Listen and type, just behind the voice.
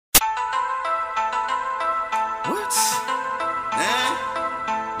What?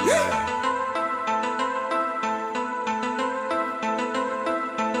 Yeah.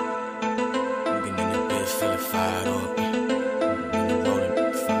 Looking in the bitch, feeling fired up.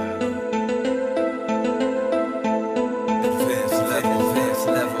 Rolling, fired up. Advanced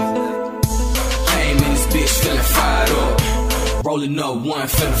level. Came in this bitch, feeling fired up. Rolling up one,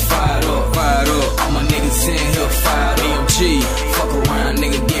 feeling fired up. All my niggas in here fired up. EMG, fuck around,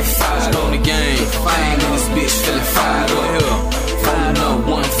 nigga, get fired on the game. Came in this bitch, feeling fired up. Rolling up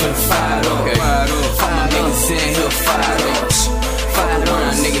one, feeling fired up. All my niggas in here fired up. Fuck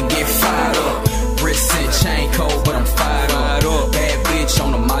around, nigga, get fired up. Wrist and chain cold, but I'm fired up. Bad bitch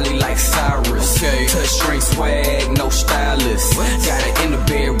on the molly like Cyrus. Touchstring swag, no stylist. Got her in the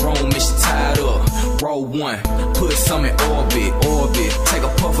bedroom and she tied up. Roll one, put some in orbit. Take a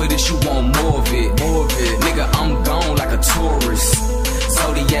puff of this, you want more of it. Nigga, I'm gone like a tourist.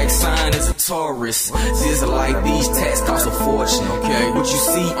 Zodiac sign is a Taurus. Just like these tats cost a fortune. What you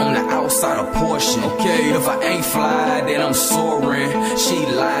see on the outside a portion. If I ain't fly, then I'm soaring. She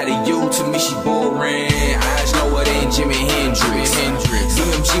lied to you, to me she boring. Eyes lower than Jimi Hendrix.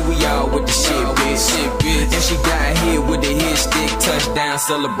 DMG, we all with the shit, bitch. And she got hit with the hit stick. Touchdown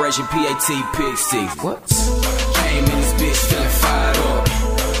celebration, PAT pick six. What? Came in this bitch feeling fired up.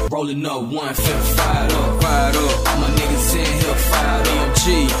 Rolling up one, feeling fired up. All my niggas in here fired up. EMG,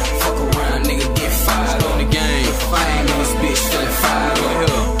 fuck around, nigga, get fired on the game. Came in this bitch feeling fired up.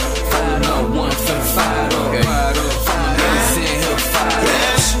 Rolling up one, feeling fired up. All my niggas in here fired up.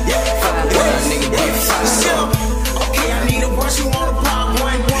 Fuck around, nigga, get fired up. Okay, I need a brush, you wanna pop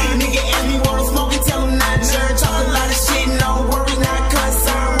one. Nigga ask me wanna smoke it, tell him not jerk. Talk a lot of shit, no worries, not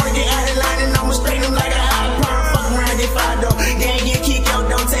concerned. Working out of line and I'ma straight him like a hot perm. Fuck around, get fired up. Gang, get kick yo,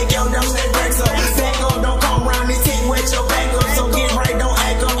 don't take yo, don't stay breaks up. Back up, don't come around this tick, wet your back up. So get right, don't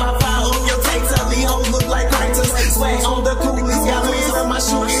act up. I fire up your takes up. These hoes look like crackers. Swag on the coolest, got wings on my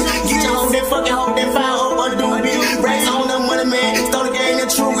shoes. Get your hoe, then fucking hoe, then fire up a doobie. Racks on the money, man. Start the game, the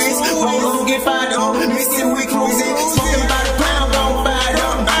truest. Roll up, get fired up. Missing, we cruising. Smoking by the pound, gon' fire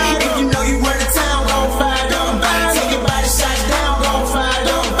up. If you know you run the town, gon' fire up. Take your body shots down, gon' fire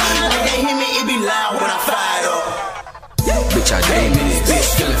up. Like they hear me, it be loud when I fired up. Bitch, I came in this bitch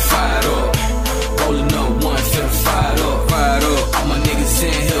feeling fired up. Rolling up one, feeling fired up. All my niggas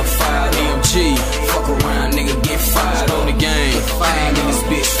in here fired up. EMG, fuck around, nigga, get fired on the game. Came in this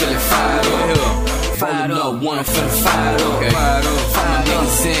bitch feeling fired up. Rolling up one, feeling fired up. All my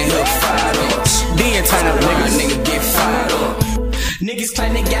niggas in here fired up. Then turn up, Nigga, get fired up. Niggas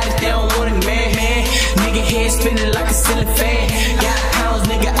claim they got it, they don't want it, man. Nigga head spinning like a ceiling fan. Got pounds,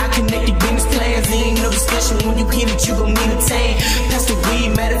 nigga, I connect your business plans. There ain't no discussion, when you hit it, you gon' need a tan. Pass the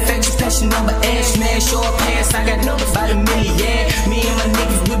weed, matter of fact, just pass your number and smash your pants. I got numbers by the million. Me and my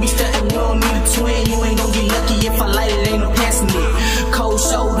niggas, we